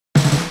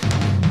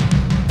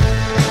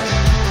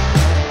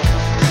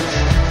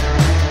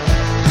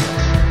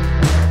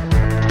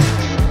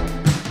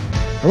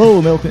Hello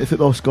and welcome to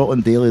Football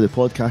Scotland Daily, the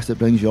podcast that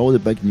brings you all the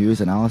big news,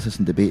 analysis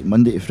and debate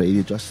Monday to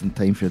Friday just in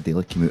time for your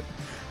daily commute.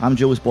 I'm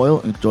Jules Boyle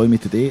and joining me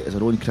today is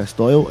our own Chris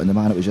Doyle and the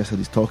man that was just had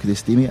his talk of the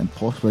steamy and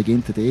possible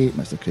again today,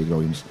 Mr. Craig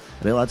Williams.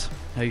 Right lads?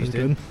 How you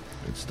doing?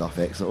 Good stuff,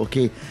 excellent.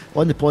 Okay,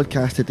 on the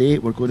podcast today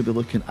we're going to be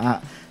looking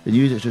at the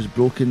news that's just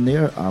broken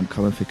there,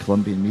 coming from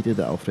Colombian media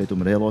that Alfredo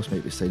Morelos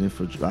might be signing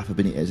for Rafa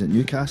Benitez at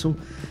Newcastle.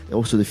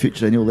 Also the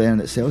future of Neil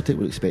Lennon at Celtic,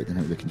 we're expecting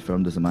him to be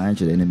confirmed as a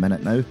manager any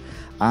minute now.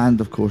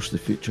 And of course the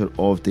future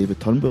of David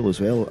Turnbull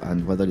as well,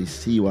 and whether he's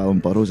CEO Alan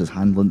Burrows is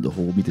handling the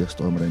whole media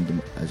storm around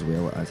him as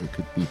well as he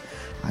could be,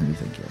 and we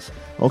think he is.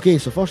 Okay,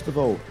 so first of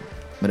all,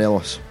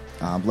 Morelos.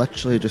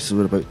 Literally just as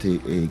we're about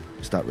to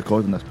start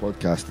recording this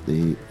podcast,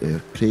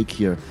 Craig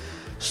here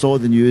saw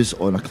the news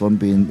on a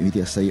Colombian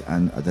media site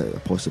and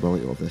the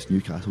possibility of this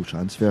Newcastle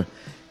transfer.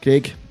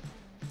 Craig,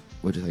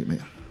 what do you think,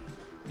 mate?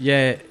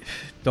 Yeah,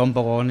 Don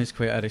Balón is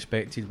quite a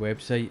respected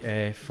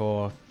website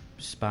for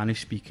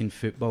Spanish-speaking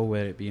football,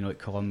 where it be like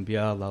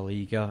Colombia, La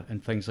Liga,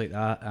 and things like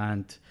that.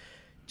 And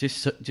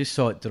just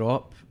saw it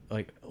drop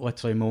like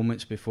literally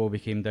moments before we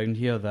came down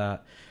here.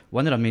 That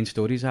one of the main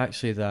stories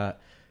actually that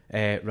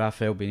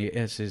Rafael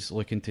Benitez is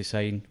looking to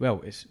sign.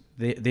 Well,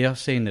 they are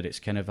saying that it's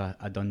kind of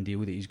a done deal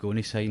that he's going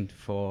to sign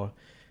for.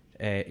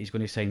 He's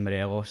going to sign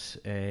Morelos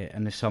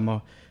in the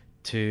summer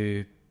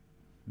to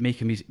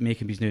make him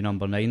his new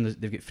number 9.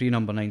 They've got 3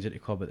 number 9s at the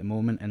club at the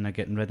moment, and they're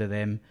getting rid of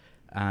them.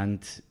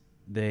 And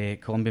the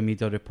Colombian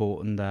media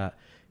reporting that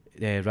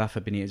Rafa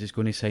Benitez is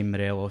going to sign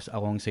Morelos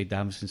alongside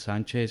Davinson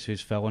Sanchez,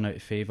 who's fallen out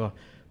of favour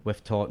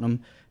with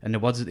Tottenham. And the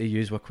words that they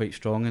used were quite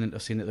strong, and they're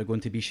saying that they're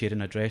going to be sharing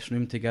a dressing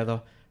room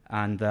together,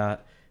 and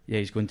that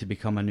he's going to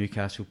become a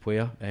Newcastle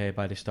player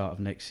by the start of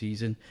next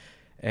season.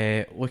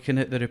 Looking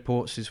at the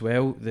reports as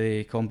well,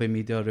 the Colombian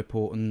media are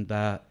reporting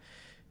that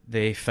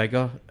the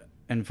figure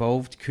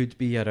involved could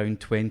be around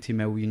 20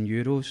 million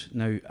euros.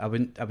 Now, I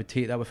would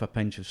take that with a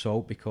pinch of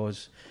salt,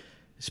 because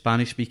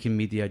Spanish-speaking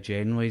media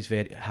generally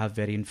have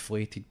very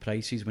inflated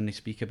prices when they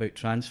speak about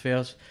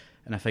transfers,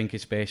 and I think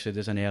especially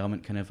there's an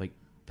element kind of like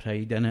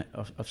pride in it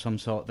of some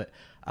sort that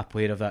a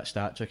player of that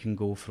stature can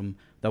go from.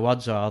 The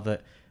words are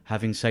that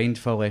having signed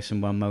for less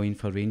than 1 million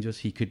for Rangers,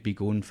 he could be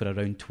going for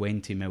around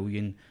 20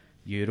 million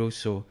euros.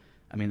 So,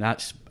 I mean,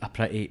 that's a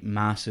pretty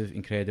massive,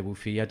 incredible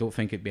fee. I don't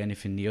think it'd be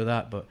anything near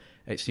that, but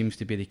it seems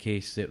to be the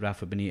case that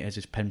Rafa Benitez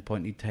has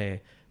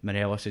pinpointed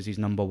Morelos as his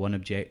number one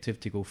objective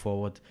to go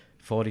forward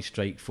for his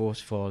strike force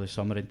for the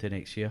summer into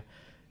next year.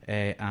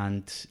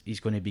 And he's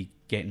going to be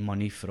getting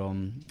money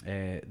from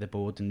the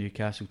board in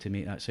Newcastle to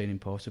make that signing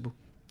possible.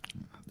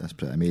 That's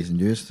pretty amazing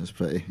news. That's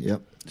pretty,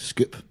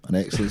 scoop, an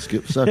excellent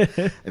scoop, sir.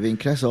 I mean,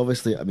 Chris,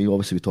 obviously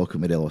we talk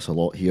about Morelos a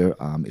lot here.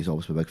 He's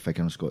obviously a big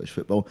figure in Scottish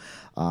football.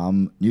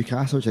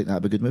 Newcastle, do you think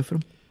that'd be a good move for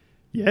him?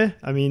 Yeah,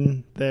 I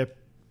mean, the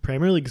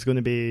Premier League is going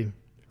to be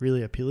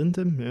really appealing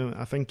to him. You know,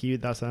 I think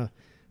that's a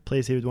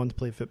place he would want to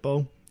play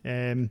football.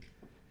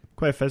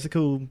 Quite a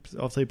physical,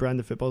 obviously, brand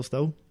of football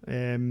still.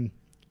 And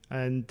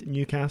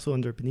Newcastle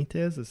under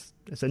Benitez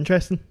is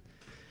interesting.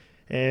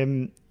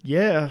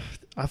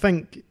 I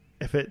think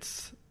if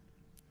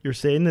you're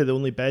saying that the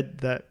only bid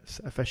that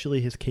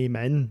officially has came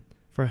in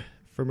for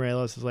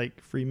Morelos is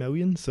like 3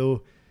 million,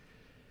 so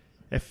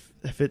if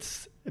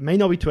it might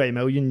not be 20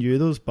 million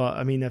euros, but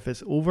I mean if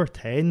it's over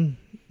 10,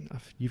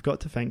 you've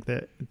got to think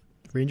that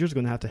Rangers are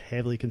going to have to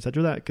heavily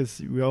consider that, because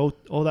we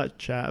all that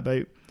chat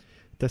about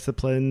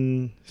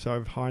discipline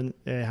sort of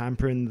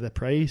hampering the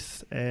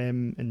price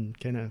and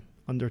kind of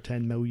under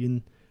 10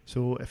 million.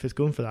 So if it's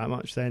going for that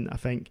much, then I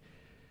think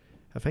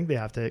they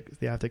have to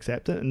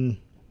accept it, and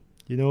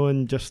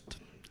and just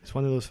it's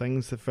one of those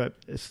things. If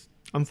it's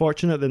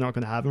unfortunate they're not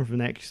going to have him for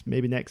next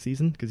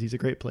season, because he's a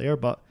great player.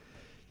 But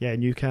yeah,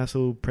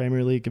 Newcastle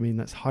Premier League. I mean,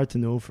 that's hard to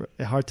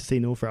say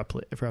no for a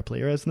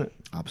player, isn't it?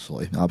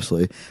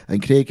 Absolutely.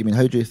 And Craig, I mean,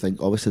 how do you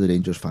think? Obviously, the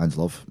Rangers fans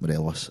love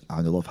Morelos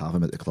and they love having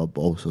him at the club.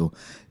 Also,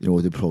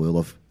 they probably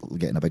love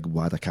getting a big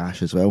wad of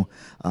cash as well.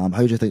 How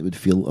do you think it would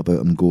feel about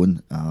him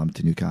going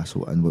to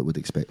Newcastle, and what would they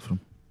expect from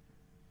him?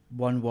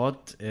 One word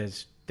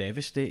is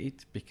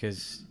devastated,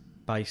 because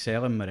by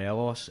selling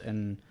Morelos,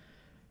 and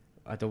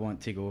I don't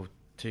want to go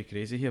too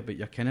crazy here, but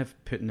you're kind of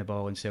putting the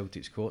ball in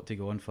Celtic's court to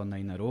go on for 9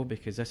 in a row,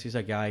 because this is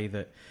a guy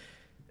that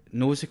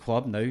knows the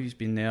club now. He's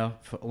been there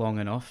for long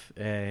enough.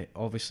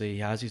 Obviously, he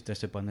has his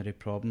disciplinary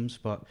problems,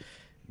 but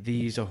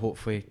these are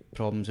hopefully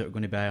problems that are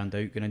going to be ironed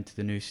out going into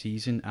the new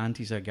season. And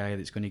he's a guy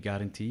that's going to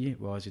guarantee,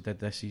 well, as he did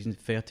this season,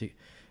 30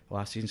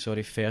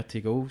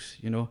 goals.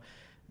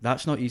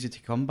 That's not easy to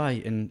come by.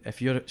 And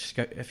if you're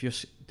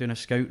doing a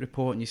scout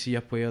report and you see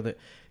a player that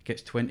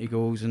gets 20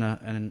 goals in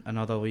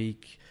another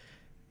league,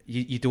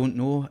 you don't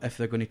know if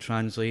they're going to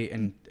translate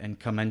and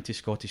come into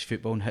Scottish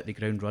football and hit the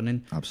ground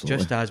running. Absolutely.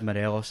 Just as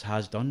Morelos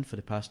has done for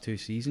the past 2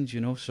 seasons,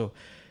 So,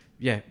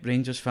 yeah,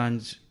 Rangers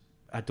fans,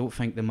 I don't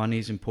think the money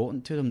is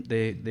important to them.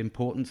 The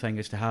important thing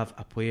is to have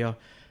a player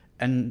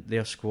in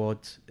their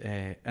squad,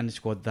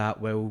 that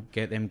will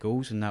get them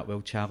goals and that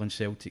will challenge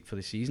Celtic for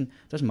the season.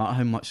 It doesn't matter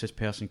how much this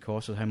person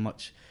costs or how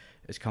much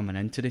is coming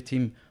into the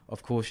team.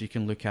 Of course, you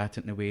can look at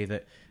it in a way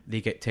that they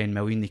get 10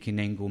 million, they can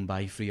then go and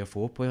buy 3 or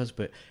 4 players.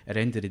 But at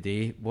the end of the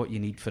day, what you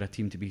need for a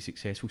team to be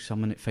successful,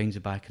 someone that finds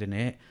the back of the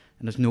net.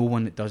 And there's no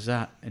one that does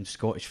that in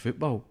Scottish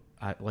football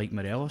like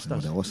Morelos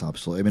does. Morelos,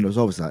 absolutely. I mean, there's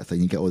always that thing,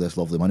 you get all this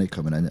lovely money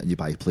coming in and you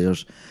buy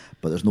players,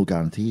 but there's no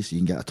guarantees. You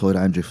can get a Todd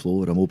Andrew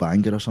Flo or a Mo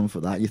Bangor or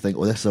something like that. You think,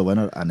 oh, this is a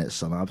winner, and it's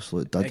some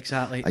absolute dud.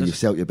 Exactly. And you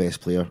sell your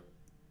best player.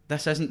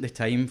 This isn't the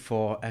time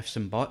for ifs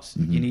and buts.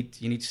 Mm-hmm.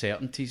 You need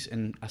certainties,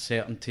 and a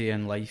certainty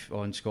in life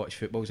on Scottish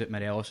football is that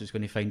Morelos is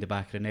going to find the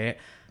back of the net,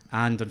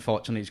 and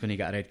unfortunately he's going to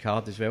get a red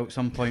card as well at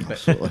some point. But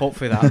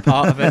hopefully that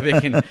part of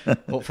it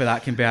hopefully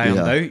that can be ironed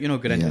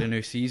out. Going into the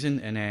new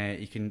season, and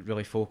he can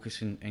really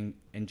focus and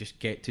just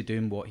get to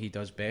doing what he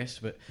does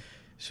best. But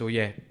so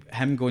yeah,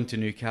 him going to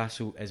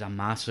Newcastle is a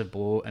massive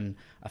blow, and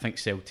I think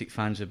Celtic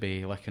fans would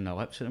be licking their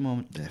lips at the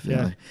moment.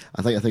 Definitely. Yeah.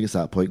 I think it's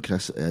that point,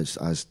 Chris,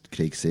 as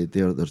Craig said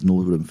there's no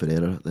room for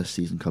error this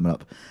season coming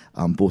up,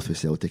 both with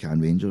Celtic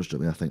and Rangers.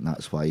 I think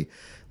that's why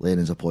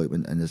Lennon's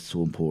appointment is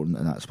so important,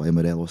 and that's why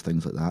Morelos,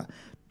 things like that,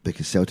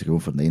 because Celtic are going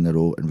for 9 in a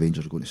row and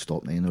Rangers are going to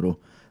stop 9 in a row,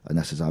 and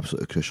this is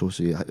absolutely crucial.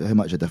 So how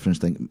much a difference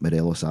do you think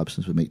Morelos'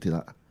 absence would make to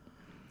that?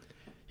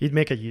 He'd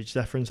make a huge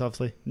difference,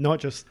 obviously. Not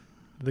just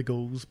the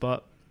goals,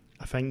 but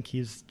I think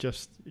his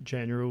just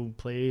general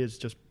play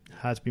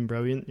has been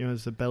brilliant.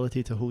 His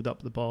ability to hold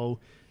up the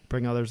ball,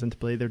 bring others into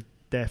play. They're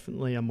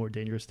definitely a more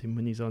dangerous team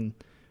when he's on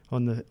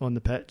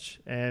the pitch.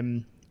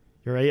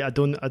 You're right. I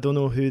don't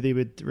know who they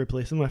would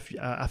replace him with.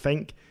 I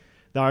think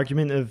the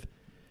argument of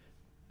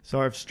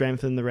sort of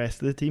strengthening the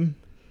rest of the team,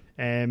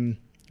 and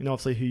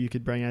obviously who you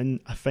could bring in,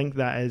 I think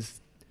that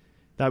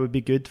would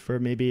be good for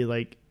maybe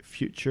like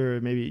future.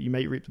 Maybe you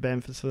might reap the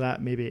benefits of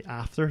that maybe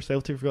after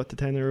Celtic have got to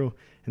 10 in a row.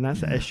 And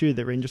that's the issue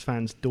that Rangers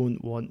fans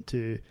don't want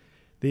to.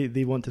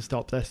 They want to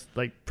stop this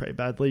like pretty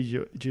badly.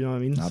 Do you know what I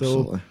mean?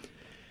 Absolutely. So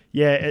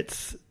yeah,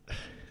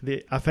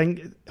 I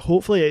think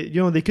hopefully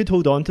they could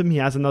hold on to him. He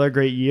has another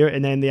great year,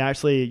 and then they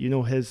actually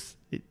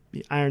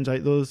he irons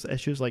out those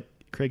issues like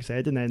Craig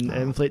said, and then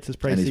inflates his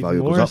price even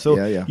more. So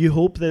you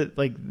hope that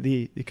like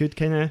they could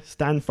kind of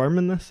stand firm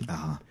in this.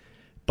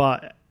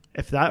 But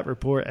if that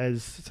report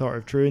is sort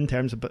of true in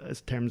terms of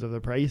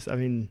the price, I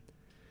mean,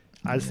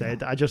 as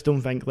said, I just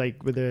don't think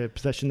like with the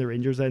position the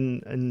Rangers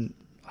in, and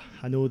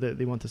I know that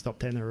they want to stop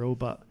 10 in a row,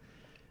 but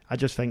I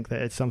just think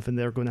that it's something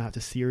they're going to have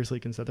to seriously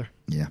consider.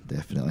 Yeah,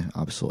 definitely,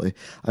 absolutely.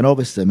 And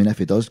obviously, I mean, if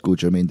he does go,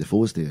 Jermaine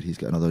Defoe's there. He's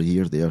got another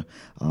year there.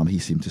 He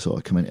seemed to sort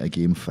of come into a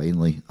game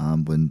finally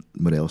when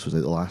Morelos was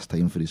out the last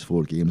time for his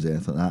 4 games,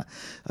 anything like that.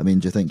 I mean,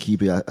 do you think he'd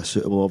be a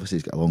suitable? Obviously,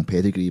 he's got a long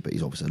pedigree, but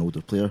he's obviously an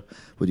older player.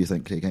 What do you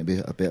think, Craig? Might be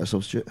a better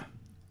substitute?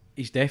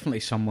 He's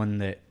definitely someone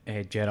that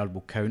Gerrard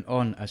will count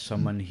on as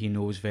someone he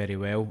knows very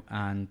well,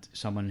 and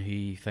someone who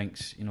he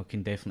thinks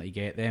can definitely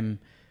get them.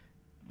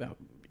 Well,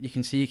 you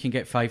can see he can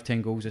get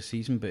 5-10 goals a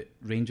season, but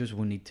Rangers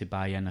will need to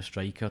buy in a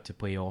striker to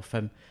play off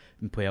him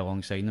and play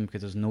alongside him,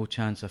 because there's no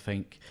chance I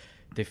think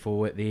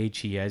Defoe at the age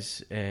he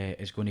is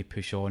going to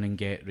push on and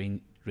get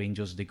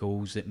Rangers the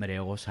goals that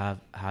Morelos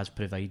has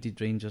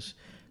provided Rangers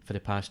for the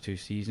past 2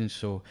 seasons.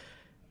 So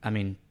I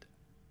mean,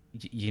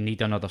 you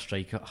need another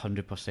striker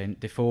 100%.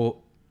 Defoe,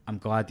 I'm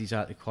glad he's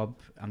at the club.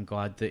 I'm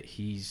glad that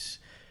he's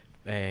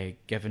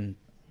given,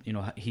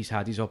 he's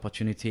had his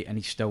opportunity and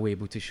he's still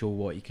able to show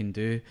what he can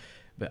do.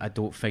 But I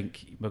don't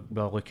think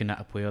we're looking at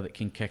a player that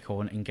can kick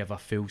on and give a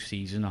full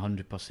season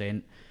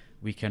 100%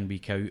 week in,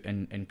 week out,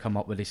 and come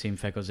up with the same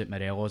figures that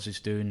Morelos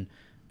is doing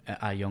at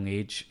a young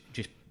age,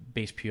 just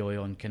based purely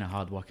on kind of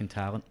hard work and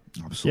talent.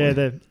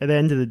 Absolutely. Yeah, at the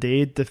end of the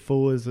day,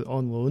 Defoe is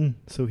on loan,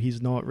 so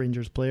he's not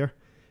Rangers player.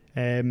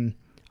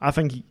 I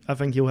think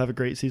he'll have a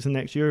great season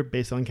next year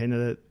based on kind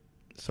of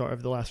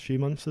the last few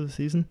months of the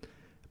season.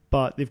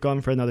 But they've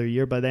gone for another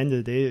year. By the end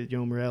of the day,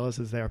 Morelos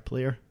is their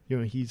player.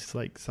 He's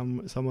like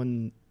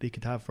someone they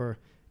could have for a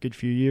good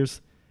few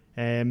years.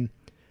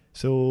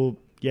 So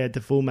yeah,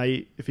 Defoe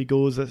might, if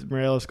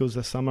Morelos goes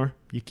this summer,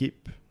 you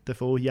keep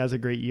Defoe. He has a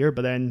great year,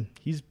 but then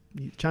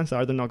chances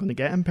are they're not going to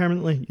get him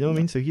permanently. You know what I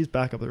mean? So he's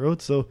back up the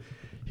road. So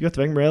you got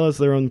to think Morelos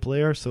their own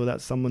player, so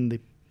that's someone they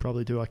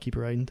probably do keep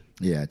around.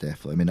 Yeah,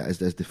 definitely. I mean, is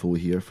Defoe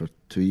here for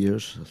 2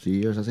 years or 3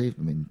 years? Is he?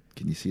 I mean,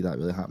 can you see that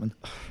really happening?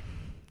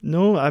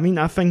 No, I mean,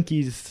 I think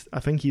he's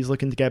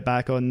looking to get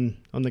back on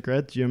the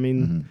grid. Do you know what I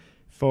mean? Mm-hmm.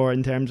 For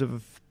in terms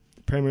of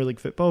Premier League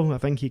football, I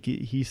think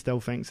he still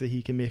thinks that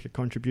he can make a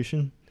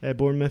contribution at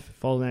Bournemouth,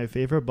 falling out of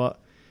favour, but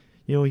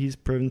he's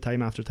proven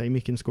time after time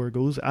he can score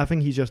goals. I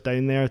think he's just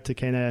down there to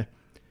kind of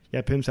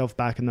put himself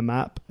back on the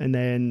map, and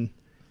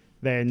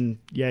then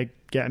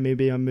get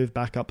maybe a move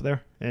back up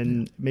there,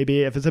 and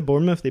maybe if it's at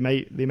Bournemouth they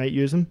might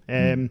use him.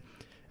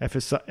 If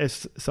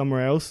it's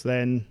somewhere else,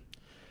 then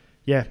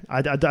yeah,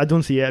 I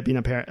don't see it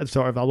being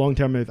sort of a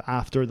long-term move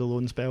after the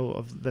loan spell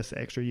of this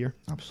extra year.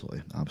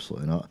 Absolutely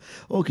not.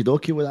 Okie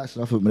dokie, well that's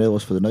enough of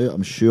Morelos for the now.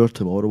 I'm sure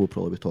tomorrow we'll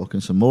probably be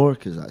talking some more,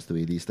 because that's the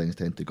way these things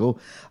tend to go.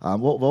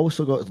 What we've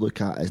also got to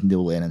look at is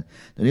Neil Lennon.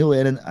 Now, Neil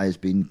Lennon has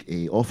been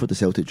offered the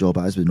Celtic job,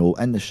 as we know,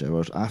 in the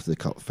showers after the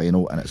cup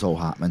final, and it's all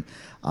happening.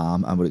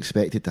 And we're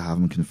expected to have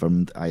him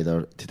confirmed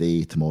either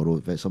today,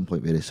 tomorrow, at some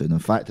point very soon. In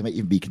fact, it might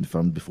even be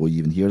confirmed before you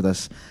even hear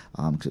this,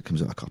 because it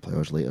comes out a couple of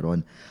hours later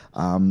on.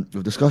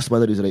 We've discussed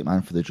whether he's the right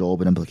man for the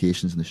job and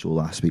implications in the show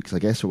last week. So I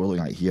guess what we're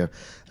looking at here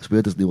is,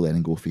 where does Neil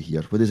Lennon go for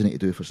here? What does he need to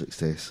do for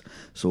success?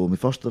 So,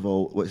 first of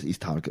all, what's his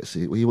targets?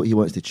 He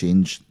wants to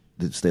change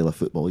the style of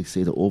football. He's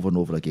said it over and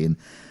over again.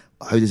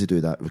 How does he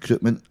do that?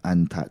 Recruitment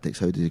and tactics.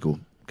 How does he go?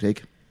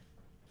 Craig?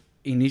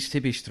 He needs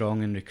to be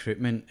strong in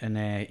recruitment, and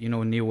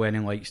Neil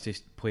Lennon likes to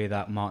play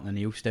that Martin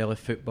O'Neill style of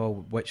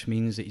football, which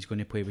means that he's going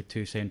to play with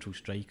two central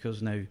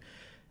strikers. Now,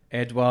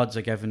 Edwards,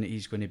 a given that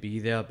he's going to be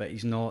there, but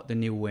he's not the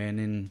Neil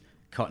Lennon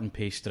cut and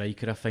paste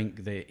striker I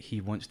think that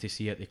he wants to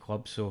see at the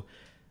club. So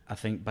I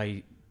think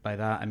by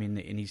that I mean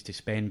that he needs to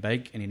spend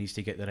big and he needs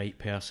to get the right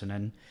person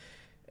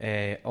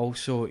in.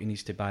 Also, he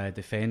needs to buy a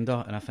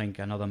defender, and I think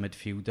another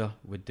midfielder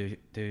would do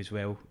as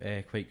well.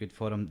 Quite good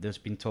for him. There's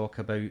been talk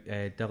about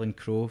Dylan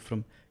Crowe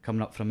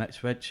coming up from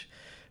Ipswich.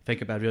 I think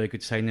it'd be a really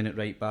good signing at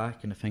right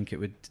back, and I think it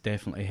would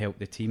definitely help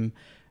the team.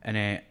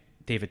 And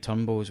David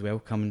Turnbull as well,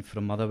 coming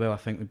from Motherwell, I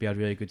think would be a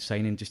really good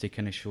signing, just to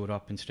kind of shore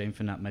up and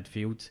strengthen that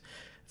midfield.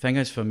 Thing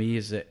is, for me,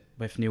 is that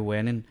with Neil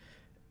Lennon,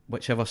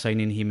 whichever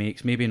signing he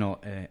makes, maybe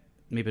not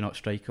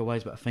striker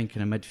wise, but I think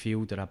in a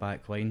midfield or a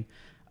back line,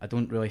 I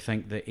don't really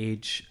think that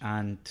age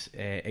and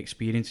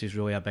experience is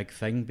really a big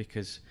thing,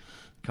 because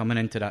coming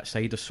into that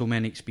side, there's so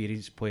many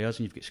experienced players,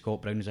 and you've got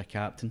Scott Brown as a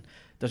captain.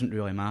 It doesn't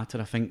really matter.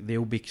 I think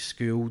they'll be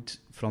schooled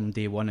from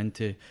day one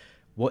into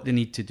what they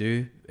need to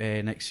do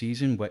next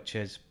season, which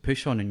is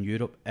push on in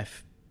Europe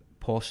if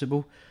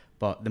possible.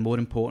 But the more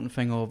important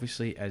thing,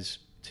 obviously, is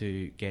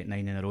to get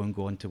 9 in a row and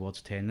go on towards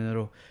 10 in a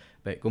row.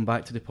 But going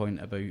back to the point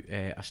about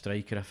a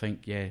striker, I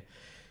think,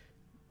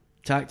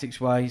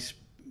 tactics-wise,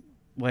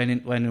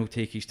 Lennon will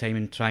take his time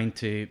in trying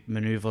to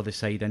manoeuvre the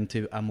side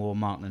into a more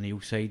Martin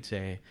O'Neill side,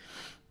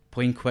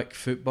 playing quick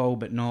football,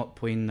 but not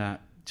playing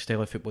that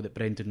style of football that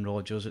Brendan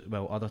Rodgers,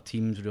 other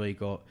teams really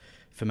got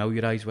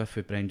familiarised with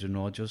Brendan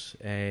Rodgers.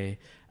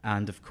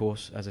 And of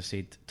course, as I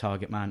said,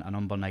 target man, a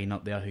number 9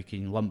 up there who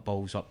can lump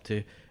balls up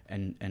to,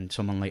 and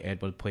someone like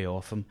Edward play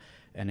off him.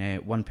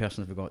 And one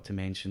person I forgot to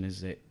mention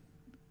is that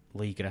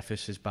Leigh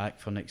Griffiths is back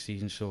for next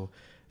season. So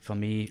for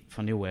me,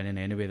 for Neil Lennon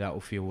anyway, that will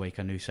feel like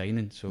a new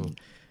signing. So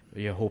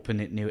you're hoping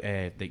that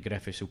that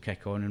Griffiths will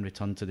kick on and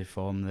return to the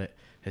form that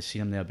has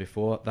seen him there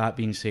before. That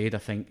being said, I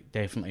think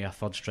definitely a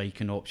third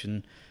striking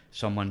option,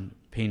 someone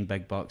paying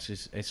big bucks,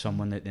 is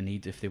someone that they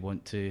need if they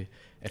want to.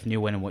 If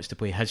Neil Lennon wants to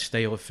play his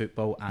style of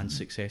football and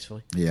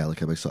successfully. Yeah,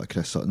 like a big sort of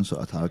Chris Sutton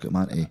sort of target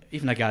man.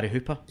 Even a Gary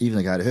Hooper.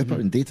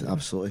 Indeed,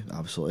 absolutely.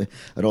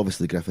 And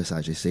obviously Griffiths,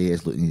 as you say,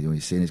 is looking.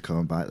 He's saying he's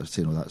coming back. They're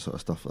saying all that sort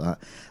of stuff like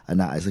that, and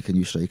that is like a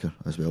new striker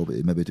as well. But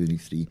they maybe do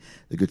need 3.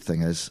 The good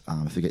thing is,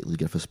 if they get Leigh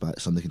Griffiths back,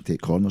 somebody can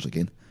take corners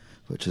again,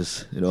 which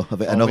is, a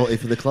bit of novelty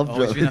for the club.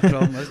 Always been a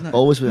problem, isn't it?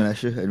 Always been an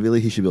issue, and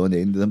really he should be on the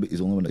end of them, but he's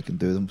the only one that can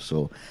do them.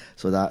 So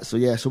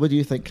what do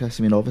you think, Chris?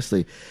 I mean,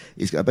 obviously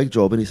he's got a big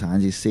job in his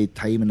hands. He's said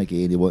time and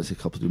again he wants the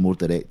club to be more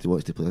direct, he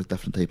wants to play a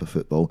different type of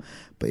football,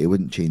 but he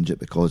wouldn't change it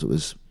because it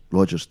was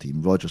Rodgers'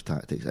 team, Rodgers'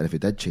 tactics, and if he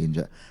did change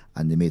it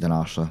and they made an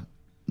arser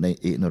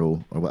 8 in a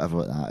row or whatever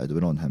like that, it would have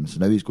been on him. So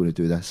now he's going to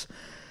do this.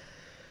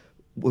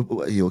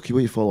 What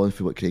you follow on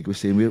for what Craig was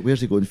saying?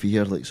 Where's he going for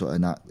here, like sort of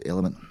in that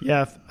element?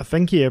 Yeah, I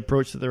think he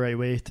approached it the right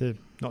way to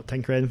not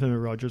tinker anything that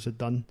Rodgers had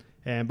done,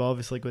 but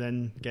obviously going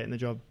in, getting the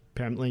job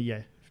permanently,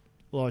 a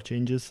lot of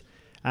changes,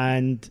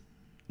 and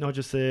not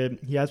just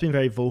he has been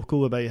very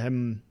vocal about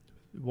him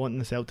wanting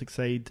the Celtic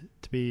side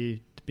to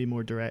be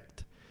more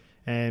direct.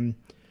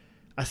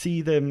 I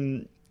see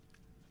them,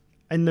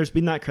 and there's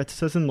been that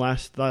criticism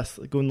last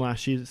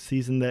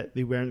season that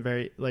they weren't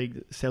very, like,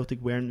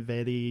 Celtic weren't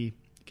very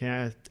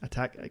kind of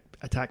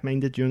attack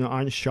minded,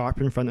 aren't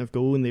sharp in front of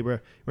goal, and they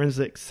weren't as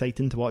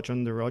exciting to watch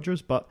under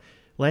Rodgers. But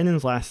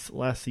Lennon's last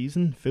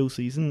season, full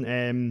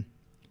season,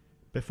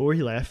 before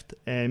he left,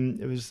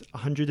 it was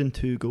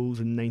 102 goals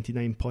and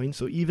 99 points.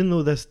 So even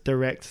though this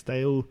direct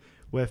style,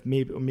 with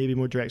maybe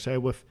more direct style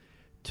with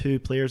 2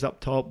 players up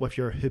top, with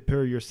your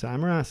Hooper, your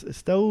Samaras, it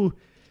still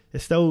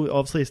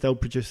obviously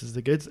produces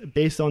the goods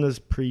based on his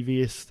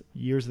previous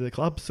years of the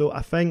club. So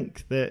I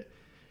think that,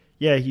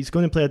 he's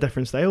going to play a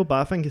different style, but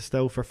I think it's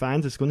still, for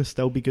fans, it's going to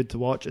still be good to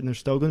watch, and there's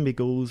still going to be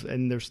goals,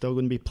 and there's still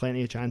going to be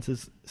plenty of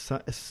chances.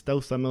 It's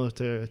still similar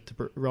to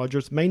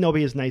Rodgers. Might not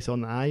be as nice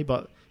on the eye,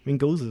 but I mean,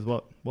 goals is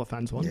what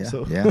fans want.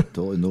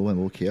 Totally. No one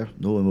will care.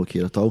 No one will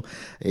care at all.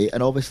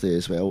 And obviously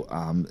as well,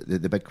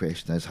 the big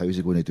question is, how is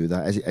he going to do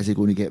that? Is he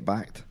going to get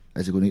backed?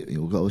 Is he going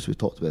to? Obviously we've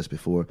talked about this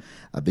before.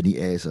 A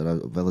Benitez or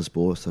a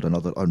Villas-Boas or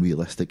another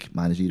unrealistic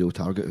managerial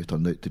target who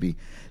turned out to be,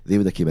 they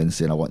would have came in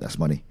saying, I want this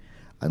money.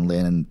 and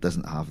Lennon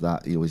doesn't have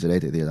that. He's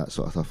already there, that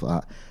sort of stuff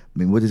like that. I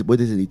mean, what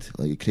does he need?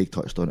 Like Craig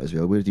touched on it as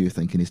well. Where do you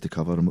think he needs to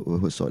cover, and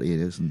what sort of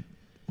areas, and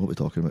what we're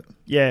talking about?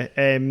 Yeah,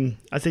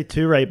 I'd say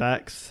 2 right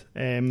backs.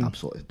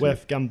 Absolutely.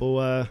 With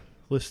Gamboa,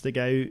 Lustig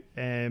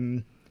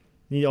out.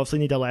 You obviously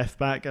need a left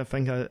back. I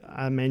think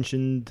I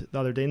mentioned the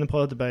other day in the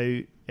pod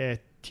about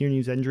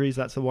Tierney's injuries.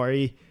 That's a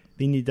worry.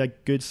 They need a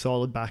good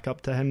solid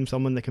backup to him,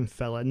 someone that can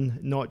fill in,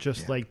 not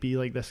just be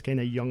like this kind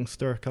of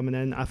youngster coming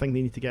in. I think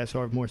they need to get a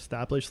sort of more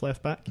established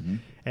left back.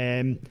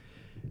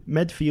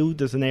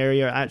 Midfield is an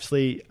area,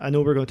 actually, I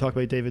know we're going to talk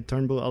about David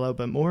Turnbull a little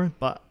bit more,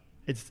 but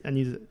it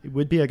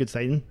would be a good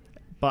signing.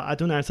 But I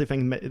don't actually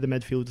think the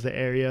midfield is the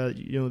area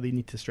they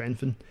need to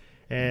strengthen.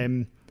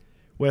 They've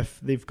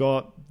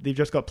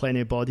just got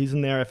plenty of bodies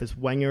in there. If it's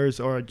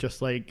wingers or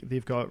just like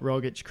they've got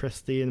Rogic,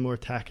 Christie and more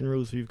attacking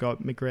roles, we've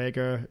got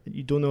McGregor.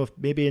 You don't know if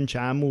maybe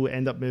Ncham will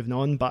end up moving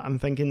on, but I'm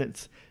thinking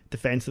it's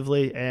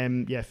defensively.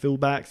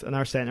 Fullbacks and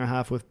our centre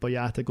half with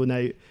Boyata going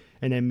out,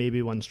 and then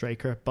maybe one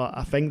striker. But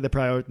I think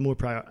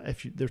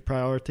if there's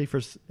priority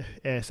for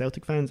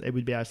Celtic fans, it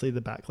would be actually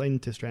the backline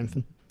to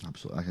strengthen.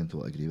 Absolutely, I can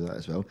totally agree with that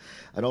as well.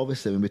 And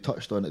obviously, when we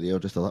touched on it there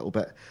just a little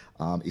bit,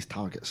 his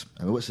targets.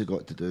 I mean, what's he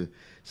got to do?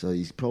 So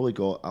he's probably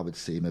got, I would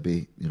say,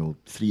 maybe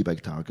 3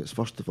 big targets.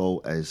 First of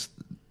all, is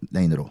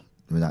 9 in a row.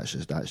 I mean, that's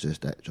just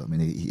it. I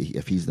mean,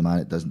 if he's the man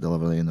that doesn't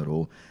deliver 9 in a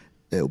row,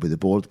 it'll be the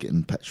board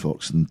getting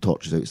pitchforks and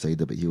torches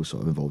outside it, but he'll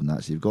sort of involved in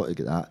that. So you've got to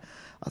get that.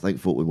 I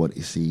think what we want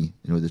to see,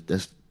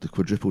 the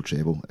quadruple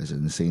treble is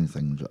an insane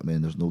thing. I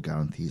mean, there's no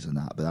guarantees in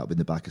that, but that'll be in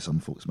the back of some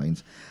folks'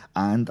 minds.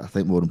 And I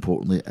think more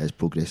importantly is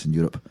progress in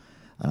Europe.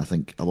 And I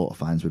think a lot of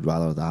fans would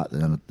rather that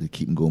than they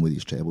keep him going with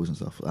these trebles and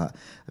stuff like that.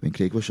 I mean,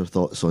 Craig, what's your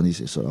thoughts on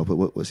these sort of?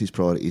 What's his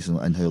priorities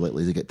and how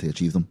likely is he get to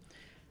achieve them?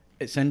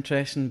 It's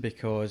interesting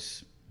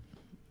because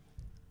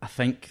I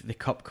think the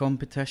cup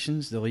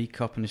competitions, the League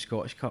Cup and the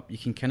Scottish Cup, you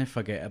can kind of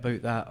forget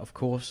about that. Of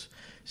course,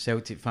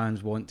 Celtic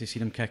fans want to see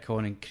them kick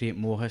on and create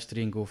more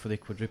history and go for the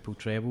quadruple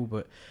treble,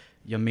 but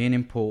your main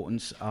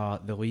importance are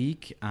the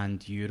League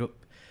and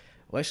Europe.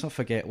 Let's not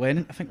forget,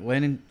 I think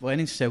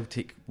Lennon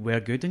Celtic were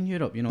good in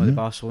Europe. The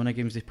Barcelona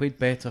games, they played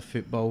better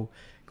football,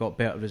 got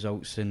better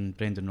results than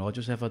Brendan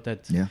Rodgers ever did.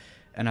 Yeah.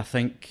 And I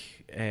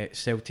think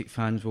Celtic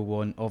fans will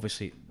want,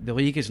 obviously, the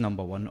league is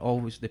number one,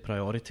 always the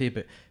priority,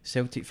 but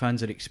Celtic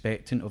fans are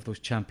expectant of those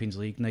Champions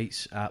League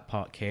nights at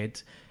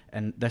Parkhead,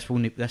 and this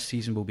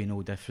season will be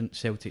no different.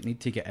 Celtic need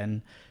to get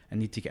in and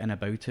need to get in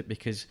about it,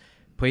 because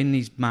playing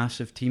these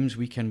massive teams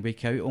week in,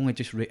 week out, only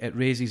just it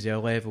raises their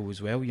level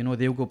as well.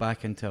 They'll go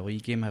back into a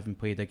league game having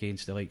played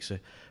against the likes of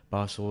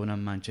Barcelona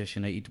and Manchester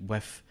United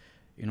with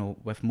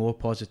more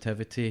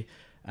positivity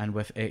and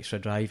with extra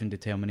drive and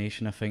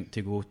determination, I think,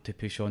 to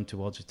push on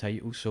towards the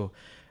title. So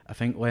I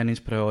think Lennon's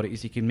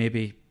priorities, he can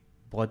maybe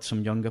blood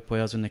some younger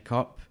players in the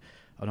Cup,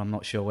 and I'm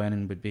not sure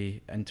Lennon would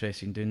be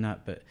interested in doing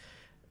that, but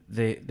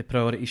the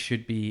priorities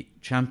should be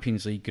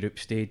Champions League group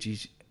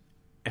stages.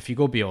 If you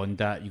go beyond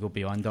that, you go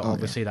beyond it.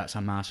 Obviously, that's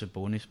a massive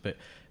bonus, but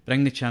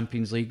bring the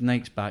Champions League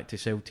nights back to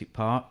Celtic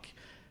Park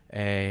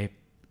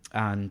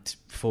and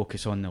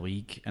focus on the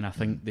league. And I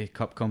think the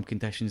cup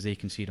competitions, they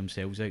can see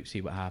themselves out,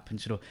 see what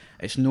happens. So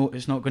it's not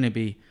going to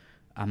be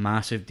a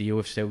massive deal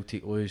if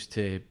Celtic lose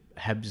to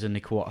Hibs in the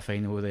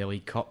quarter-final of the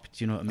League Cup.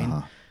 Do you know what I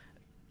mean?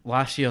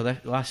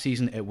 Last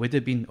season, it would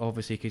have been,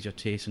 obviously, because you're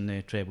chasing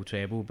the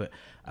treble, but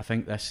I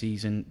think this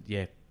season,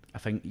 I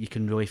think you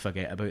can really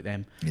forget about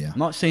them. Yeah. I'm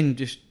not saying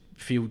just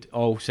field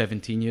all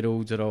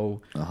 17-year-olds or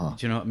all, do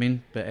you know what I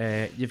mean?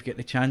 But you've got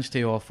the chance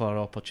to offer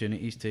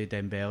opportunities to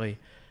Dembele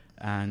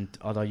and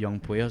other young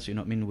players, you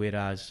know what I mean?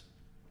 Whereas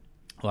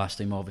last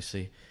time,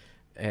 obviously,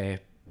 I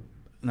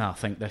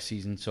think this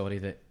season,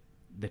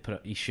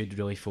 that he should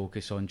really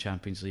focus on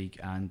Champions League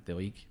and the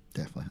league.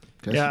 Definitely.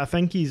 Chris? Yeah, I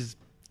think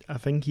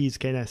he's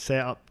kind of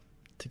set up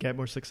to get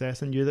more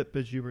success in Europe,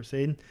 as you were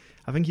saying.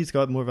 I think he's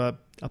got more of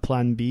a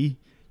plan B.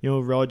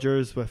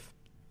 Rodgers, with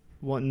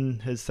wanting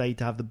his side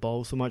to have the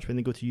ball so much, when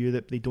they go to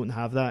Europe they don't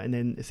have that, and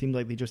then it seemed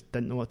like they just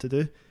didn't know what to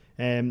do,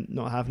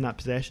 not having that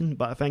possession.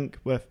 But I think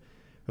with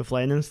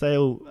Lennon's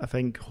style, I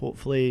think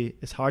hopefully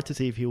it's hard to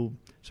say if he'll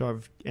sort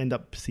of end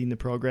up seeing the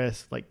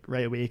progress like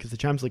right away, because the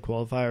Champions League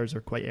qualifiers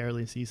are quite early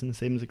in the season,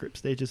 same as the group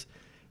stages.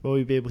 Will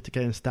we be able to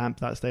kind of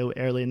stamp that style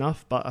early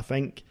enough? But I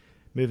think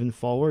moving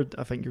forward,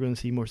 I think you're going to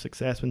see more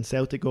success when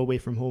Celtic go away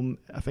from home.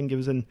 I think it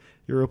was in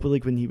Europa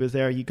League when he was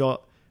there, he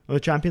got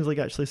Champions League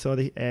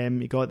actually,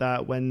 you got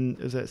that when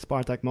it was at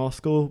Spartak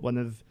Moscow, one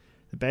of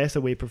the best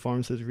away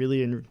performances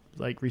really in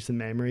like recent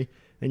memory.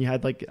 And you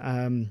had like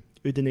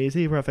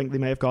Udinese, where I think they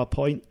might have got a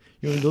point.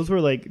 Those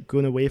were like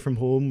going away from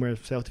home where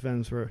Celtic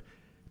fans were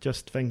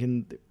just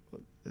thinking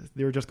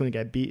they were just going to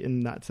get beat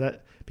and that's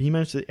it. But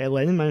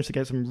Lennon managed to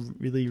get some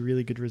really,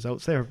 really good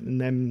results there,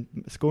 and then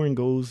scoring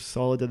goals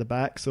solid at the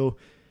back. So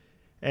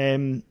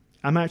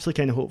I'm actually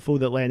kind of hopeful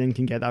that Lennon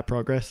can get that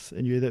progress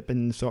in Europe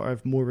and sort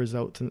of more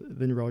results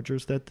than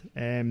Rodgers did.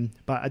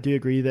 But I do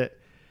agree that,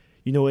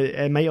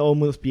 it might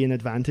almost be an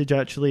advantage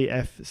actually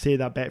if, say,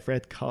 that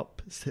Betfred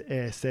Cup,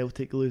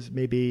 Celtic lose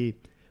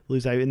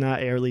lose out in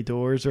that early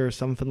doors or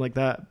something like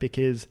that,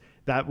 because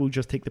that will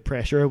just take the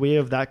pressure away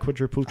of that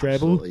quadruple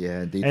treble. Absolutely,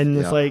 yeah, indeed. And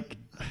it's like,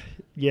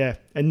 yeah,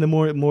 and the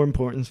more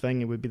important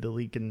thing, it would be the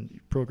league and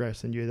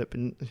progress in Europe,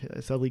 and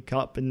it's a League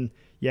Cup, and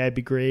yeah, it'd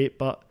be great,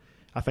 but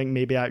I think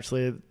maybe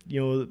actually,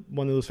 you know,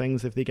 one of those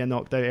things, if they get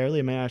knocked out early,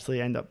 it might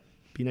actually end up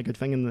being a good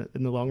thing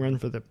in the long run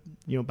for the,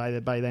 you know, by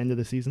the end of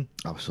the season.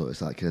 Absolutely,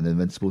 it's that kind of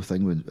invincible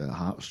thing with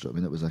Hearts. I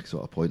mean, it was a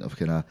sort of point of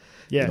kind of,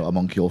 Yeah. you know, a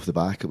monkey off the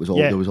back. It was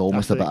Yeah, there was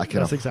almost a bit of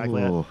kind that's of,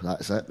 exactly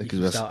that's it, because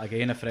You it was start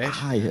again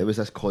afresh. it was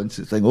this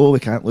constant thing. Oh, we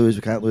can't lose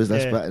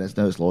this Yeah. bit, and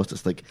now it's lost.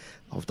 It's like,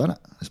 I've done it.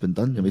 It's been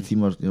done. My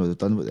team are, you know, they've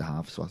done what they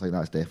have. So I think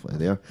that's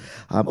definitely there.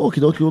 Okay,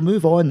 we'll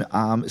move on.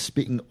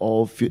 Speaking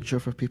of future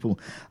for people,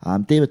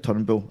 David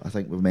Turnbull, I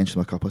think we've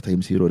mentioned him a couple of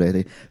times here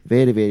already.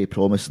 Very, very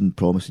promising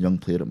young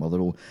player at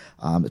Motherwell.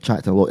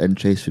 Attracting a lot of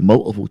interest from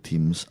multiple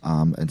teams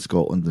in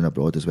Scotland and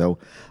abroad as well.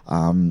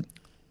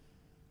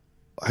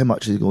 How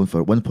much is he going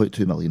for?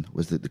 1.2 million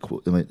was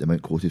the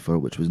amount quoted for,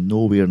 which was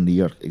nowhere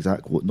near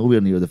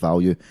the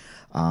value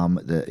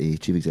that a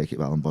chief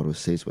executive Alan Burrows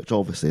says, which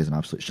obviously is an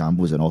absolute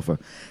shambles in offer.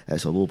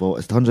 It's a low ball.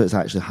 It turns out it's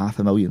actually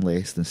 $500,000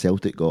 less than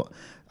Celtic got.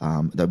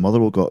 That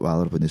Motherwell got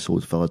rather when they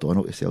sold Phil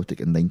O'Donnell to Celtic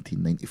in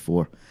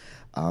 1994.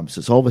 So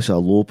it's obviously a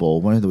low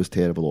ball, one of those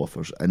terrible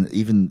offers, and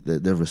even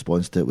their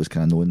response to it was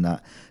kind of knowing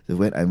that they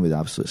went in with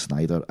absolute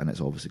Snyder, and it's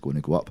obviously going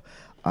to go up.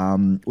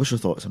 What's your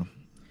thoughts on him?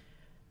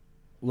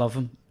 Love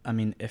him. I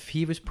mean, if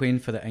he was playing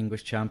for the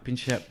English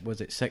Championship,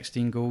 was it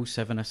 16 goals,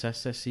 7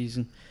 assists this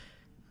season,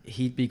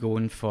 he'd be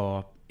going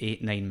for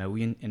 8-9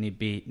 million, and he'd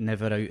be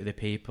never out of the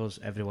papers,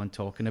 everyone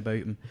talking about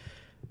him.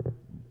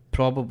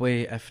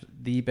 Probably if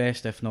the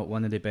best, if not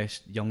one of the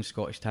best young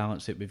Scottish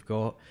talents that we've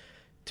got.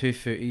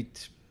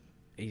 2-footed,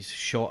 his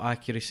shot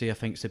accuracy I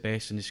think is the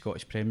best in the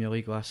Scottish Premier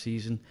League last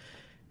season.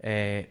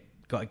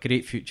 Got a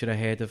great future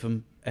ahead of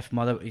him. If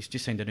he's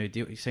just signed a new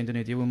deal. He signed a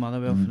new deal with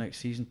Motherwell for next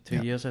season,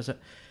 2 years, is it?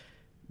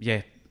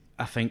 Yeah,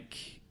 I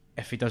think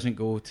if he doesn't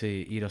go to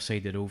either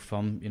side of the old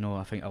firm, you know,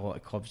 I think a lot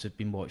of clubs have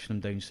been watching him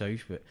down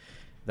south, but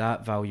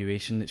that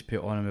valuation that's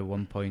put on him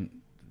with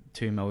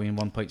 1.2 million,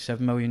 1.7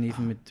 million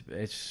even,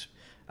 is,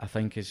 I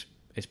think is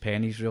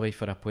pennies really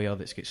for a player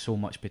that's got so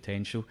much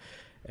potential.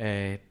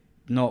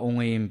 Not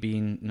only in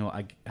being, you know,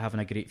 having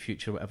a great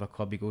future whatever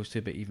club he goes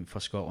to, but even for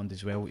Scotland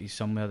as well. He's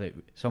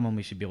someone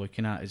we should be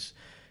looking at as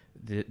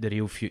the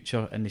real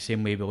future, in the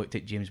same way we looked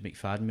at James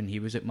McFadden when he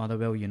was at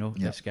Motherwell. You know,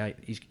 This guy,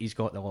 he's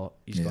got the lot.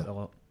 He's got the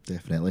lot.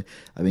 Definitely.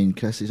 I mean,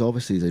 Chris, he's a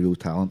real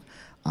talent.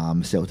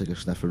 Celtic are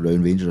sniffing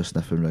around, Rangers are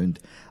sniffing around.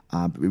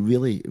 But we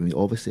really, I mean,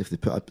 obviously, if they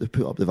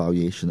put up the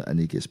valuation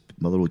and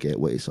Motherwell get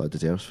what he sort of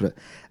deserves for it,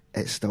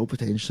 it's still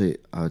potentially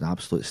an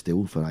absolute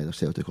steal for either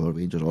Celtic or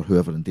Rangers or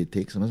whoever indeed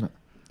takes him, isn't it?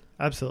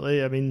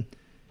 Absolutely. I mean,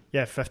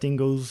 yeah, 15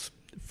 goals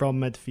from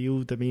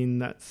midfield. I mean,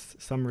 that's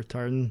some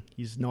return.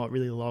 He's not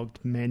really logged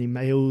many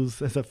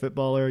miles as a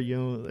footballer, you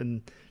know,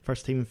 in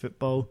first team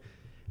football.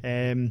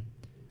 As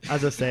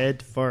I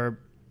said, for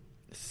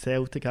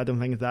Celtic, I don't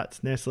think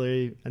that's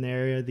necessarily an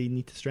area they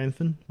need to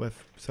strengthen,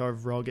 with sort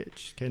of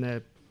Rogic kind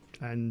of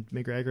and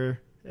McGregor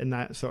in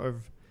that sort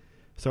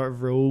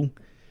of role.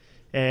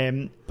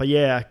 But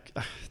yeah,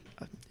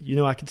 you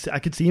know, I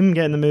could see him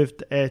getting the move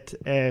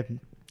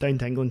down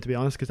to England, to be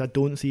honest, because I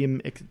don't see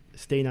him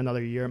staying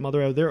another year at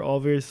Motherwell. They're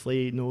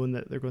obviously knowing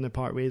that they're going to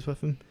part ways with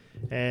him.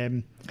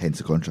 Hence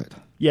the contract.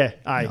 Yeah,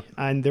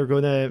 and they're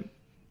going to.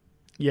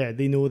 Yeah,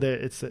 they know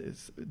that it's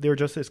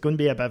going to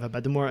be a bit of a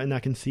bidding war, and I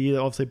can see that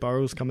obviously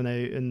Burrows coming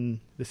out, and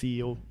the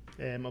CEO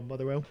of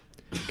Motherwell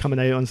coming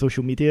out on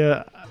social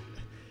media.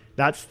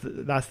 That's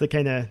the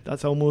kind of,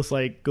 that's almost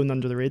like going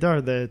under the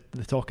radar, the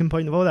talking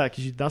point of all that,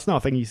 because that's not a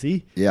thing you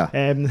see. Yeah.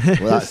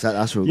 Well, that's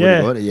what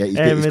we're going to.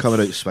 Yeah, he's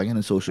coming out swinging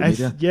on social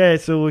media. Yeah,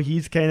 so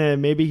he's kind of,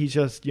 maybe he's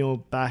just, you know,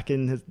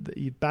 backing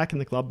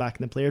the club,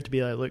 backing the player to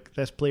be like, look,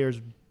 this player's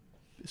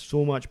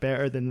so much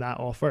better than that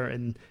offer,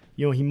 and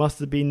you know, he must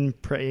have been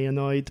pretty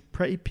annoyed,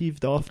 pretty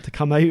peeved off to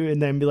come out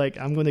and then be like,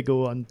 I'm going to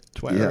go on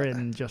Twitter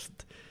and just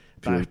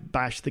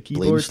bash the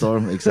keyboard.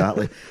 Blame-storm,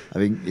 exactly. I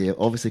mean, yeah,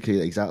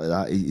 obviously exactly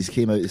that. He's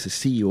came out as a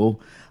CEO,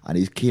 and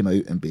he's came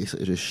out and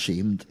basically just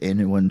shamed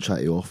anyone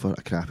trying to offer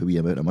a crappy wee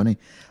amount of money.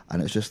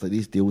 And it's just like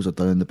these deals are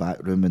done in the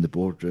back room, in the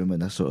boardroom,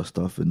 and this sort of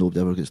stuff, and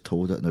nobody ever gets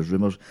told it, and there's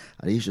rumours.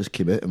 And he's just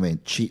came out and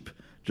went cheap.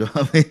 Do you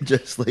know what I mean?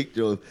 Just like,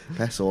 you know,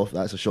 piss off.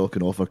 That's a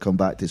shocking offer. Come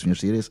back to us when you're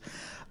serious.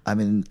 I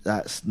mean,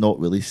 that's not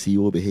really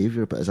CEO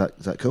behaviour, but is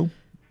that cool?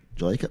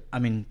 Do you like it? I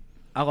mean,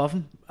 I love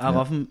him. I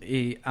love him.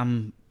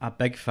 I'm a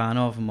big fan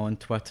of him on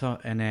Twitter,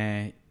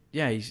 and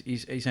yeah,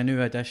 he's a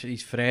new addition.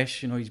 He's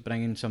fresh. You know, he's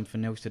bringing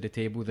something else to the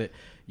table that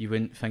you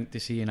wouldn't think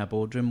to see in a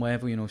boardroom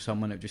level. You know,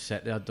 someone that just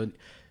sit there.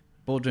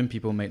 Boardroom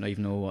people might not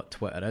even know what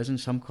Twitter is in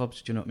some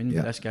clubs. Do you know what I mean?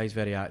 Yeah. But this guy's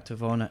very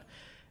active on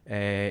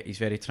it. He's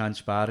very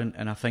transparent,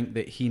 and I think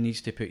that he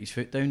needs to put his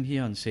foot down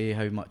here and say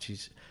how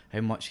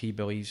much he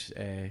believes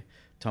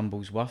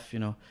Turnbull's worth. You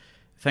know,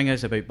 thing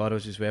is about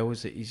Burrows as well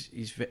is that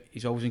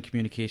he's always in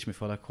communication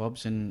with other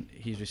clubs, and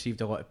he's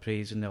received a lot of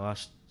praise in the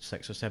last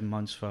 6 or 7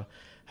 months for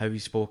how he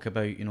spoke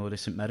about, you know, the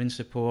St Mirren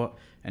support,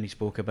 and he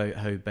spoke about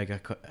how big a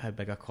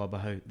club, or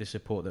how the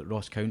support that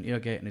Ross County are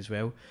getting as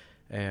well,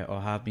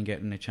 or have been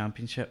getting in the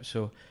Championship.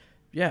 So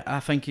yeah, I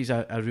think he's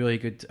a really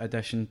good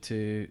addition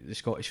to the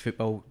Scottish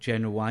football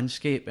general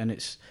landscape, and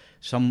it's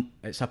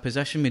a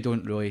position we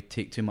don't really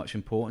take too much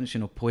importance, you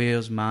know,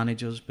 players,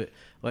 managers, but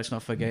let's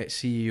not forget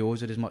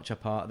CEOs are as much a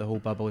part of the whole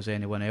bubble as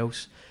anyone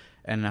else.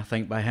 And I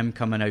think by him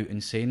coming out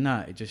and saying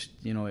that, it just,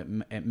 you know,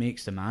 it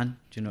makes the man.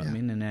 Do you know what I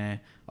mean? And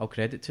I'll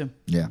credit to him.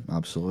 Yeah,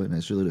 absolutely. And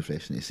it's really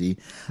refreshing to see.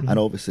 And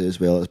obviously as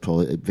well, it's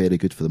probably very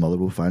good for the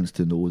Motherwell fans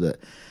to know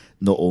that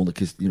not only,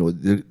 because, you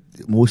know,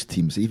 most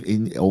teams,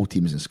 even all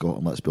teams in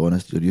Scotland, let's be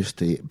honest, you're used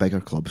to bigger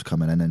clubs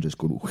coming in and just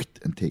going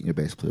and taking your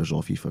best players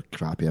off you for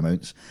crappy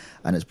amounts.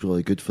 And it's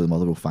really good for the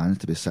Motherwell fans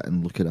to be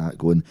sitting looking at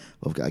going,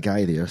 well, I've got a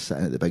guy there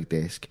sitting at the big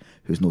desk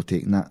who's not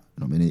taking that.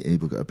 You know, I mean,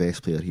 we've got our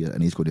best player here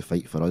and he's going to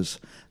fight for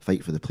us,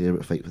 fight for the player,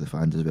 but fight for the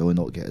fans as well, and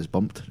not get us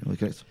bumped. Really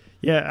correct?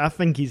 Yeah, I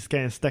think he's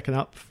kind of sticking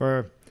up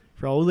for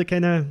all the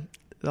kind of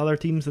the other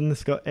teams in the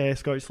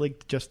Scottish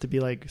League, just to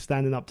be like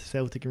standing up to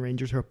Celtic and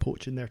Rangers who are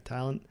poaching their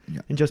talent,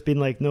 and just being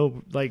like,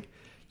 no, like,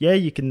 yeah,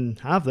 you can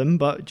have them,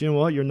 but do you know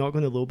what? You're not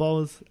going to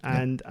lowball us.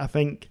 And I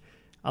think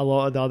a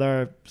lot of the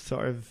other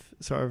sort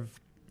of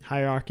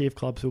hierarchy of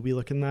clubs will be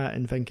looking at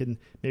and thinking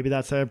maybe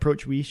that's an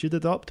approach we should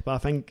adopt. But I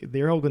think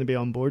they're all going to be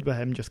on board with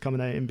him just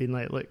coming out and being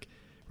like, look,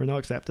 we're not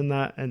accepting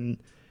that, and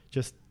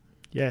just,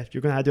 yeah,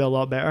 you're going to have to do a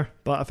lot better.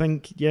 But I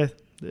think, yeah,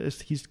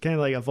 he's kind of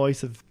like a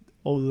voice of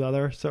all the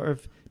other sort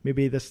of,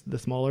 maybe the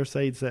smaller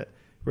sides that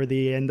where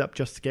they end up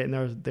just getting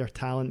their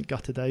talent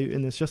gutted out,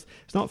 and it's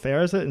not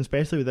fair, is it? And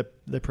especially with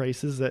the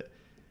prices that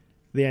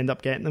they end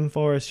up getting them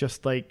for, it's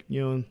just like,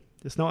 you know,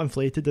 it's not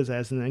inflated as it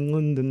is in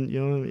England, and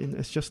you know,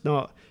 it's just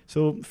not.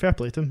 So fair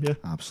play to him, yeah.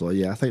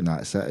 Absolutely, yeah. I think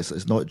that's it.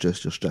 It's not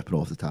just you're stripping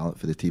off the talent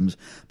for the teams,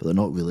 but they're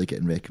not really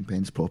getting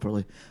recompensed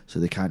properly, so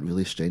they can't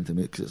really strengthen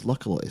it, because it's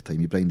luck a lot of the time.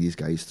 You bring these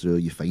guys through,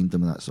 you find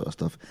them and that sort of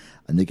stuff,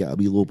 and they get a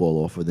wee low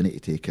ball offer, they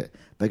need to take it.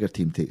 Bigger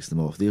team takes them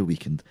off, they're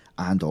weakened,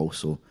 and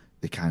also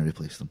they can't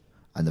replace them.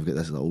 And they've got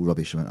this little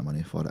rubbish amount of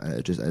money for it.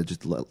 It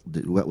just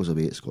whittles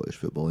away at Scottish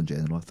football in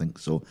general, I think.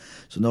 So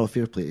no,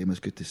 fair play to him. It's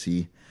good to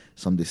see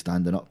somebody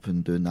standing up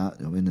and doing that.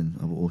 You know what I mean?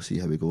 And we'll see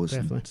how he goes.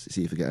 Definitely. And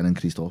see if we get an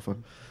increased offer.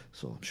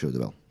 So I'm sure they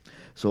will.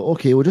 So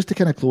okay, well, just to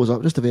kind of close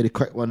up, just a very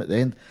quick one at the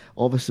end.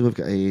 Obviously, we've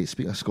got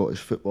speaking of Scottish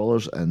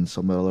footballers and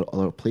some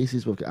other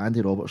places, we've got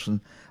Andy Robertson,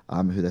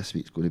 who this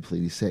week's going to play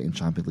his second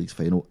Champions League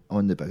final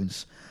on the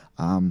bounce.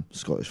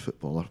 Scottish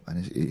footballer,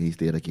 and he's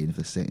there again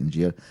for the second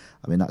year.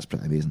 I mean, that's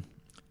pretty amazing.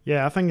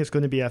 Yeah, I think it's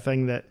going to be a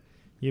thing that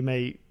you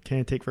might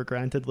kind of take for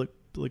granted.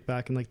 Look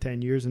back in like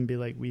 10 years and be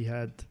like, we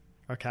had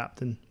our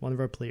captain, one of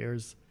our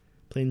players,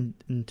 playing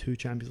in 2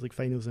 Champions League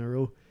finals in a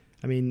row.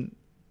 I mean,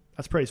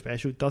 that's pretty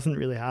special. It doesn't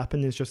really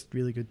happen. It's just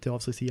really good to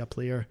obviously see a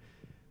player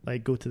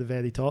like go to the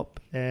very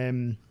top.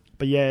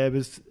 But yeah, it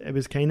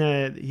was kind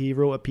of, he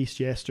wrote a piece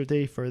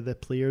yesterday for the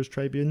Players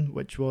Tribune,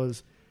 which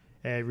was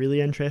really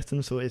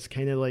interesting. So it's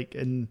kind of like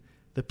in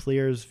the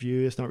player's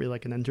view, it's not really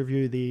like an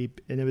interview.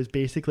 And it was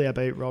basically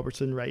about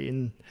Robertson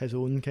writing his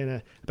own kind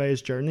of about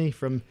his journey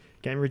from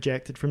getting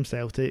rejected from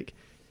Celtic,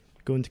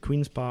 going to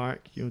Queen's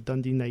Park, you know,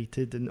 Dundee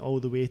United, and all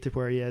the way to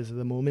where he is at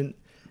the moment.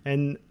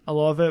 And a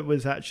lot of it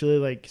was actually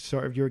like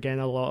sort of, you're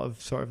getting a lot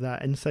of sort of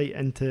that insight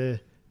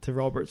into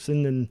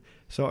Robertson, and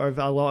sort of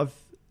a lot of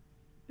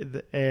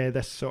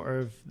this sort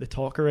of the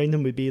talk around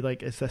him would be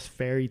like, it's this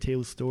fairy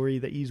tale story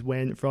that he's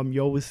went from.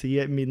 You always see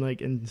it. I mean,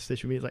 like in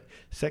social media, like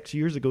 6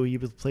 years ago he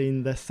was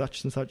playing this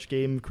such and such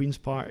game, Queen's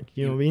Park.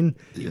 You know what I mean?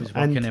 He was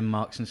working in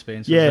Marks and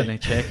Spencer's in a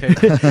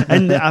checkout.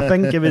 And I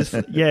think it was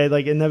and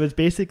it was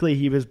basically,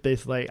 he was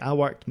basically like, I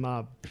worked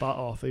my butt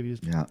off. He was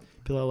a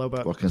little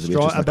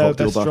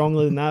bit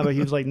stronger than that, but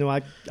he was like, no,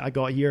 I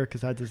got here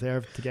because I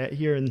deserved to get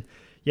here. And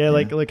yeah,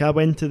 like I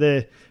went to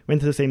the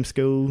same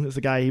school as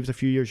a guy. He was a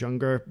few years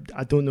younger.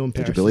 I don't know him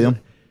personally. Did you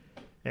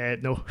bully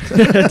him? No,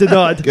 I did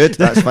not. Good,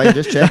 that's fine.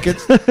 Just check it.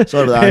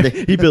 Sorry about that,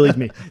 Andy. He bullied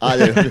me. I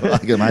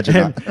can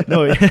imagine that.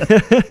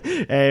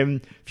 No,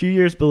 few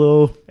years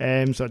below.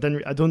 So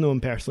I don't know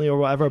him personally or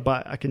whatever,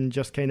 but I can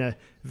just kind of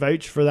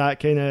vouch for that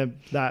kind of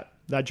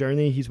that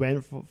journey he's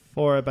went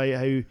for, about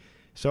how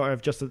sort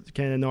of just a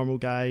kind of normal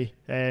guy,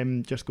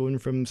 just going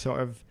from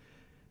sort of,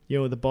 you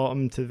know, the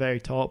bottom to the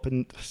very top.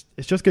 And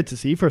it's just good to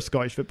see for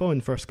Scottish football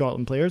and for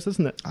Scotland players,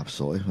 isn't it?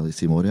 Absolutely. Well, they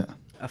see more of it.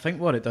 I think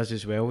what it does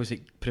as well is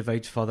it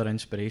provides further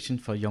inspiration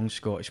for young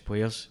Scottish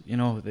players. You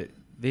know, that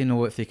they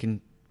know if they can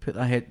put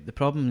their head. The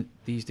problem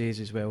these days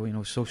as well, you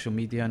know, social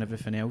media and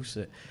everything else,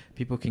 that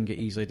people can get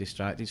easily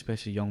distracted,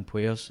 especially young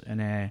players.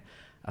 And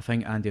I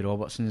think Andy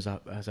Robertson is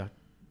a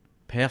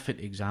perfect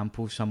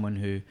example, someone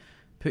who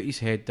put his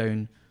head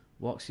down,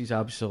 works his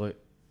absolute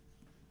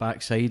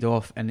backside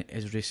off, and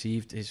has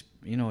received his,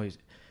 you know,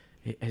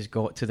 has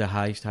got to the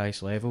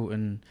highest level.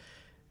 And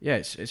yeah,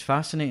 it's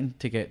fascinating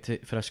to get to,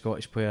 for a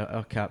Scottish player,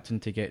 our captain,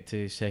 to get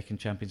to second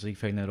Champions League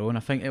final in a row. And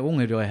I think it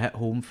only really hit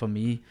home for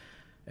me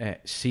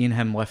seeing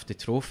him lift the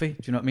trophy. Do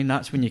you know what I mean?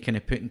 That's when you kind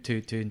of put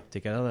two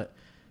together, that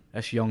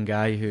this young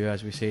guy who,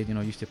 as we said,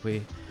 used to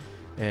play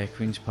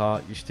Queen's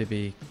Park, used to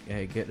be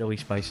get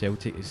released by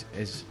Celtic,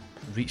 is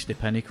reached the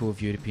pinnacle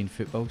of European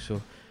football.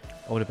 So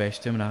all the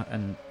best to him,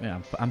 and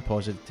I'm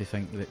positive to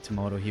think that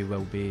tomorrow he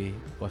will be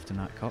lifting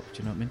that cup. Do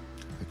you know what I mean?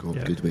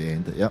 Good way to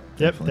end it. Yep,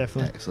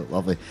 definitely. Excellent,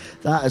 lovely.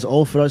 That is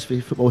all for us for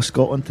Football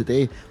Scotland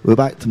today. We'll be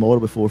back tomorrow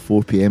before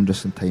 4 p.m,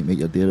 just in time to make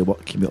your daily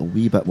work commute a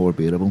wee bit more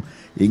bearable.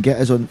 You can get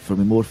us on for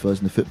more for us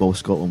on the Football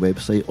Scotland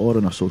website or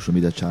on our social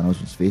media channels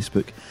on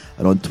Facebook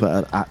and on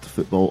Twitter at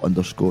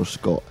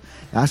 @football_Scot.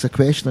 Ask a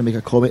question or make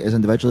a comment as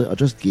individually, or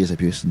just gaze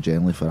abuse and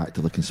generally for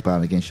actively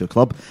conspiring against your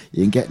club.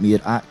 You can get me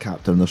at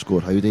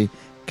Captain_Howdy,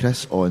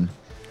 Chris on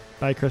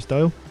by Chris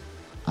Doyle,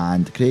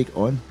 and Craig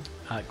on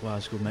at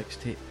Glasgow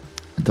Mixtape.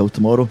 Until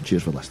tomorrow,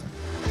 cheers for listening.